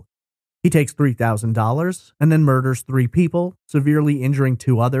kill. He takes $3,000 and then murders 3 people, severely injuring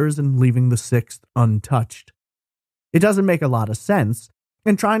 2 others and leaving the 6th untouched. It doesn't make a lot of sense,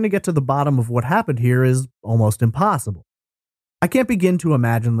 and trying to get to the bottom of what happened here is almost impossible. I can't begin to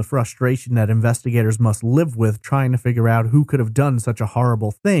imagine the frustration that investigators must live with trying to figure out who could have done such a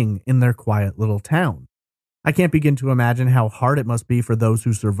horrible thing in their quiet little town. I can't begin to imagine how hard it must be for those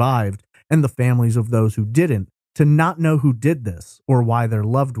who survived and the families of those who didn't to not know who did this or why their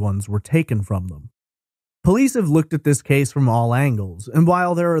loved ones were taken from them. Police have looked at this case from all angles, and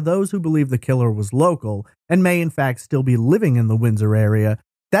while there are those who believe the killer was local and may in fact still be living in the Windsor area,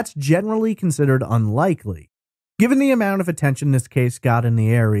 that's generally considered unlikely. Given the amount of attention this case got in the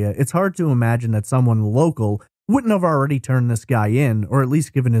area, it's hard to imagine that someone local wouldn't have already turned this guy in or at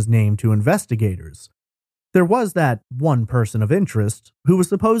least given his name to investigators. There was that one person of interest who was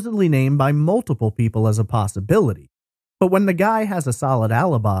supposedly named by multiple people as a possibility. But when the guy has a solid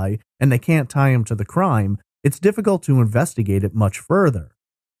alibi and they can't tie him to the crime, it's difficult to investigate it much further.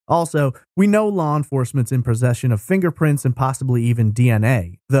 Also, we know law enforcement's in possession of fingerprints and possibly even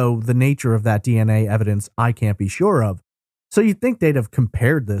DNA, though the nature of that DNA evidence I can't be sure of, so you'd think they'd have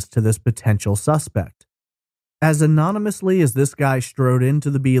compared this to this potential suspect. As anonymously as this guy strode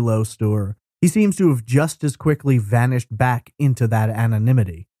into the Below store, he seems to have just as quickly vanished back into that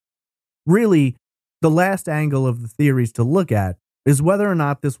anonymity. Really, the last angle of the theories to look at is whether or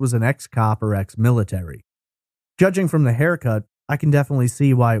not this was an ex-cop or ex-military. Judging from the haircut, I can definitely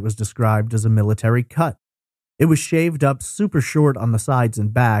see why it was described as a military cut. It was shaved up super short on the sides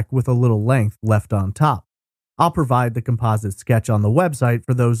and back with a little length left on top. I'll provide the composite sketch on the website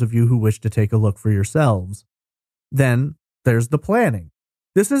for those of you who wish to take a look for yourselves. Then, there's the planning.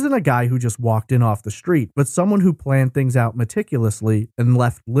 This isn't a guy who just walked in off the street, but someone who planned things out meticulously and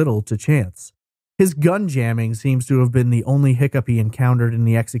left little to chance. His gun jamming seems to have been the only hiccup he encountered in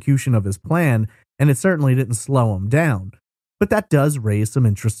the execution of his plan, and it certainly didn't slow him down. But that does raise some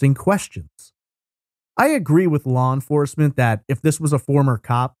interesting questions. I agree with law enforcement that if this was a former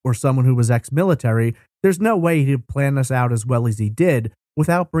cop or someone who was ex-military, there's no way he'd plan this out as well as he did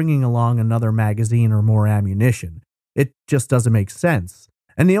without bringing along another magazine or more ammunition. It just doesn't make sense.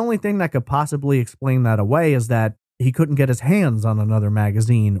 And the only thing that could possibly explain that away is that he couldn't get his hands on another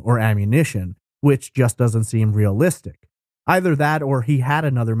magazine or ammunition, which just doesn't seem realistic. Either that or he had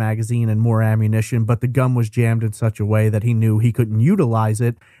another magazine and more ammunition, but the gun was jammed in such a way that he knew he couldn't utilize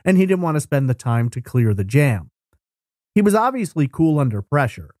it, and he didn't want to spend the time to clear the jam. He was obviously cool under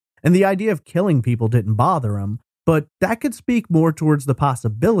pressure, and the idea of killing people didn't bother him, but that could speak more towards the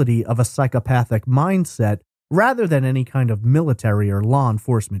possibility of a psychopathic mindset rather than any kind of military or law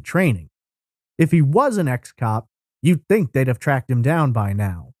enforcement training. If he was an ex-cop, you'd think they'd have tracked him down by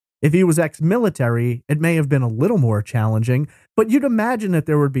now. If he was ex-military, it may have been a little more challenging, but you'd imagine that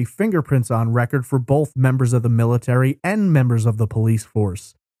there would be fingerprints on record for both members of the military and members of the police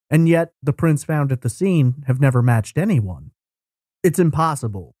force, and yet the prints found at the scene have never matched anyone. It's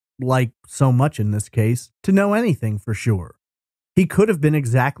impossible, like so much in this case, to know anything for sure. He could have been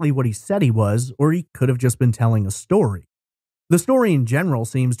exactly what he said he was, or he could have just been telling a story. The story in general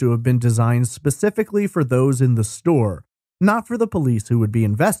seems to have been designed specifically for those in the store, not for the police who would be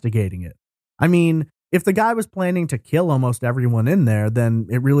investigating it. I mean, if the guy was planning to kill almost everyone in there, then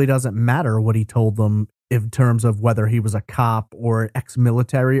it really doesn't matter what he told them in terms of whether he was a cop or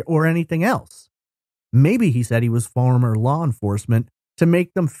ex-military or anything else. Maybe he said he was former law enforcement to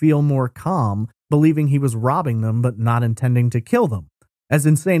make them feel more calm, believing he was robbing them but not intending to kill them. As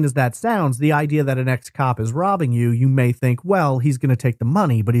insane as that sounds, the idea that an ex-cop is robbing you, you may think, well, he's going to take the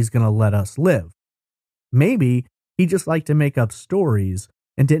money, but he's going to let us live. Maybe he just liked to make up stories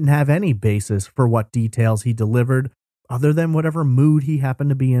and didn't have any basis for what details he delivered other than whatever mood he happened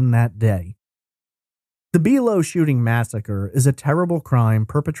to be in that day. The Below shooting massacre is a terrible crime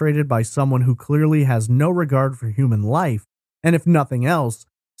perpetrated by someone who clearly has no regard for human life and, if nothing else,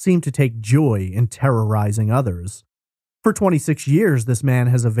 seemed to take joy in terrorizing others. For 26 years, this man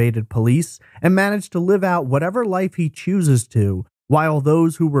has evaded police and managed to live out whatever life he chooses to, while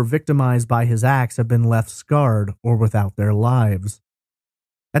those who were victimized by his acts have been left scarred or without their lives.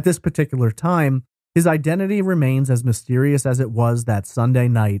 At this particular time, his identity remains as mysterious as it was that Sunday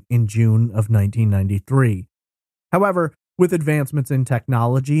night in June of 1993. However, with advancements in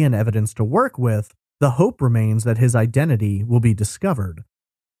technology and evidence to work with, the hope remains that his identity will be discovered.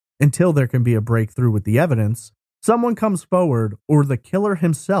 Until there can be a breakthrough with the evidence, someone comes forward or the killer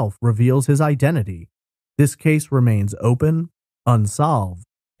himself reveals his identity. This case remains open, unsolved,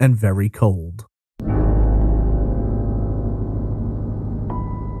 and very cold.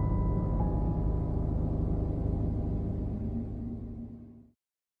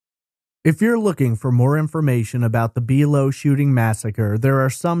 If you're looking for more information about the Below shooting massacre, there are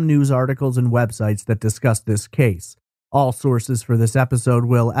some news articles and websites that discuss this case. All sources for this episode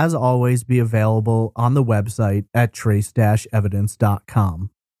will, as always, be available on the website at trace-evidence.com.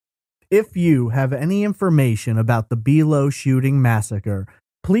 If you have any information about the Below shooting massacre,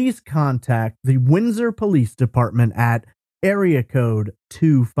 please contact the Windsor Police Department at area code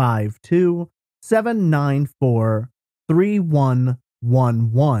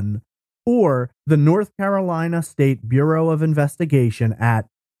 252-794-3111 or the North Carolina State Bureau of Investigation at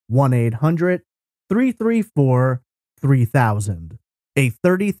 1-800-334-3000. A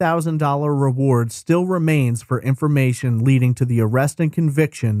 $30,000 reward still remains for information leading to the arrest and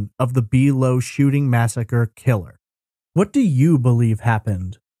conviction of the Below shooting massacre killer. What do you believe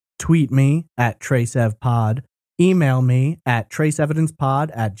happened? Tweet me at TraceEvPod, email me at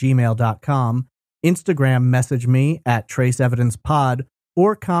traceevidencepod@gmail.com, Instagram message me at TraceEvidencePod,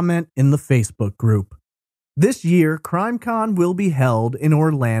 or comment in the Facebook group. This year, CrimeCon will be held in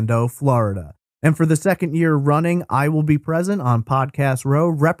Orlando, Florida. And for the second year running, I will be present on Podcast Row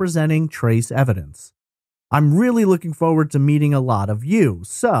representing Trace Evidence. I'm really looking forward to meeting a lot of you.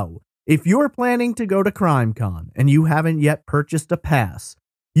 So, if you're planning to go to CrimeCon and you haven't yet purchased a pass,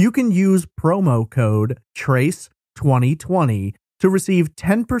 you can use promo code TRACE2020 to receive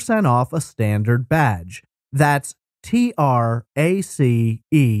 10% off a standard badge. That's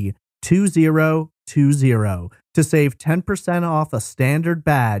TRACE2020 to save 10% off a standard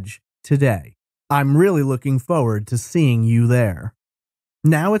badge today. I'm really looking forward to seeing you there.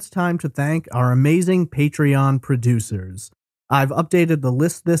 Now it's time to thank our amazing Patreon producers. I've updated the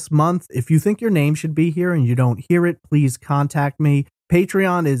list this month. If you think your name should be here and you don't hear it, please contact me.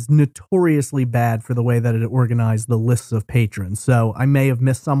 Patreon is notoriously bad for the way that it organized the lists of patrons, so I may have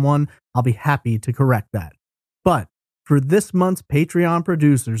missed someone. I'll be happy to correct that. But for this month's Patreon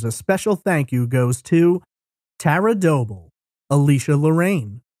producers, a special thank you goes to Tara Doble, Alicia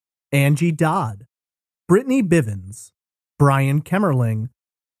Lorraine, Angie Dodd, Brittany Bivens, Brian Kemmerling,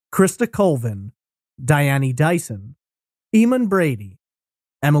 Krista Colvin, Diane Dyson, Eamon Brady,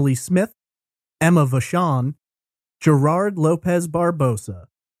 Emily Smith, Emma Vachon, Gerard Lopez Barbosa,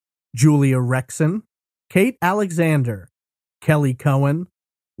 Julia Rexon, Kate Alexander, Kelly Cohen,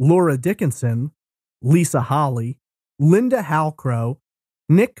 Laura Dickinson, Lisa Holly, Linda Halcrow,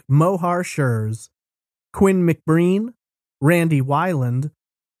 Nick Mohar Schurz, Quinn McBreen, Randy Weiland,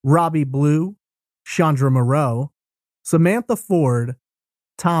 Robbie Blue, Chandra Moreau, Samantha Ford,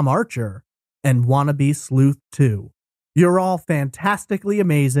 Tom Archer, and Wannabe Sleuth 2. You're all fantastically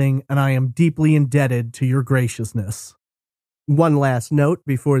amazing, and I am deeply indebted to your graciousness. One last note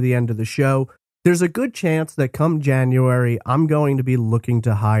before the end of the show. There's a good chance that come January, I'm going to be looking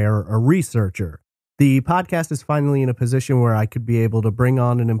to hire a researcher. The podcast is finally in a position where I could be able to bring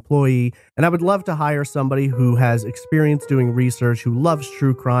on an employee, and I would love to hire somebody who has experience doing research, who loves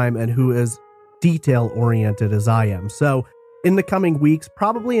true crime, and who is detail-oriented as I am. So, in the coming weeks,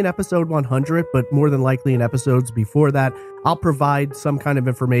 probably in episode 100, but more than likely in episodes before that, I'll provide some kind of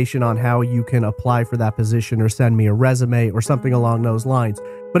information on how you can apply for that position or send me a resume or something along those lines.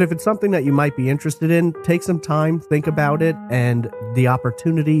 But if it's something that you might be interested in, take some time, think about it, and the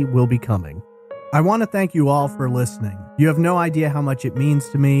opportunity will be coming. I want to thank you all for listening. You have no idea how much it means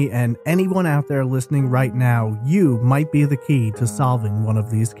to me, and anyone out there listening right now, you might be the key to solving one of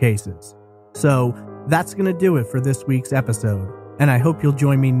these cases. So, that's going to do it for this week's episode, and I hope you'll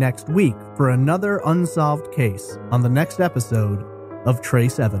join me next week for another unsolved case on the next episode of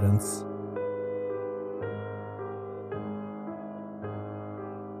Trace Evidence.